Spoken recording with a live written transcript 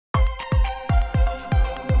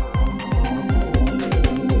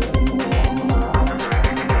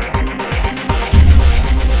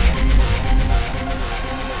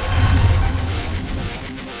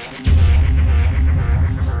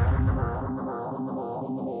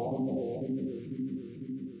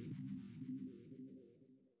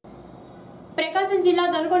ప్రకాశం జిల్లా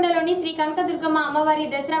దొనకొండలోని శ్రీ కనకదుర్గమ్మ అమ్మవారి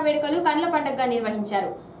దసరా వేడుకలు కండ్ల పండుగగా నిర్వహించారు.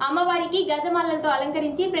 అమ్మవారికి గజమాలలతో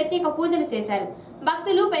అలంకరించి ప్రత్యేక పూజలు చేశారు.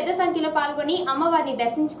 భక్తులు పెద్ద సంఖ్యలో పాల్గొని అమ్మవారిని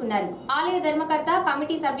దర్శించుకున్నారు. ఆలయ ధర్మకర్త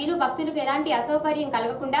కమిటీ సభ్యులు భక్తులకు ఎలాంటి అసౌకర్యం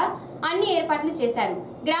కలగకుండా అన్ని ఏర్పాట్లు చేశారు.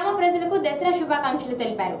 గ్రామ ప్రజలకు దసరా శుభాకాంక్షలు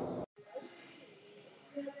తెలిపారు.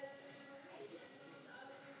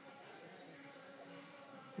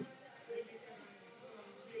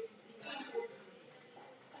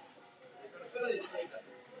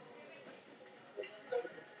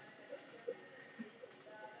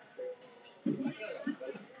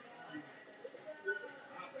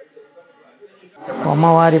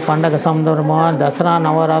 అమ్మవారి పండగ సందర్భంగా దసరా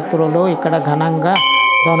నవరాత్రులు ఇక్కడ ఘనంగా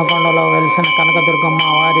దొనకొండలో వెలిసిన కనకదుర్గమ్మ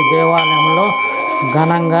వారి దేవాలయంలో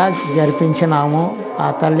ఘనంగా జరిపించినాము. ఆ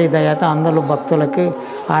తల్లి దయతో అందరూ భక్తులకి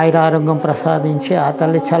ఆయురారోగ్యం ప్రసాదించి ఆ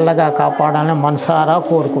తల్లి చల్లగా కాపాడాలని మనసారా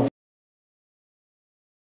కోరుకుంటున్నాను.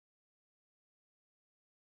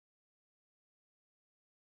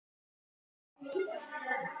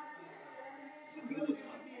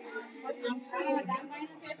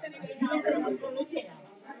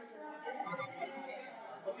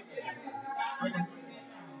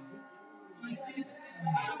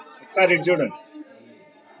 ఒకసారి చూడండి.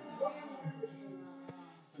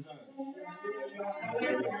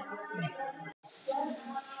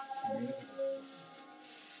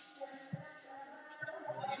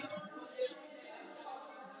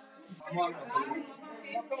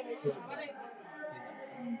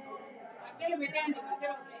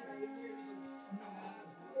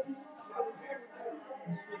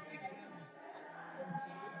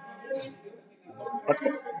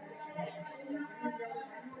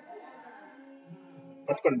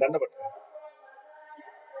 పట్టుకోండి దండ పట్టుకోండి.